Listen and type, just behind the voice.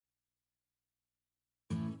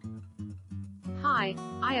Hi,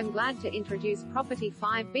 I am glad to introduce Property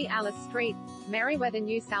 5B Alice Street, Merewether,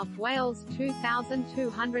 New South Wales,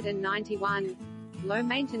 2291. Low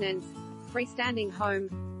maintenance, freestanding home.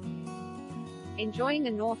 Enjoying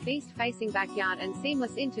a northeast-facing backyard and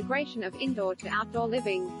seamless integration of indoor to outdoor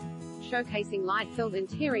living. Showcasing light-filled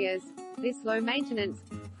interiors, this low-maintenance,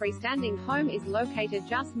 freestanding home is located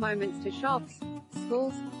just moments to shops,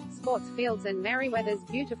 schools, sports fields and Merewether's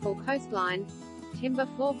beautiful coastline. Timber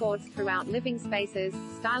floorboards throughout living spaces,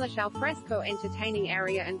 stylish alfresco entertaining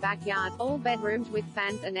area and backyard, all bedrooms with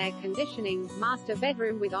fans and air conditioning, master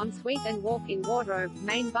bedroom with ensuite and walk-in wardrobe,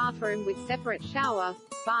 main bathroom with separate shower,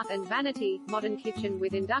 bath and vanity, modern kitchen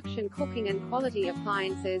with induction cooking and quality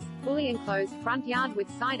appliances, fully enclosed front yard with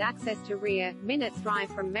side access to rear, minutes drive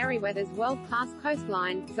from Merewether's world-class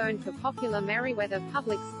coastline, zoned for popular Merewether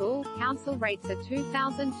Public School, council rates are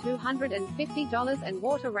 $2,250 and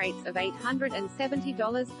water rates of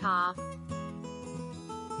 $870 per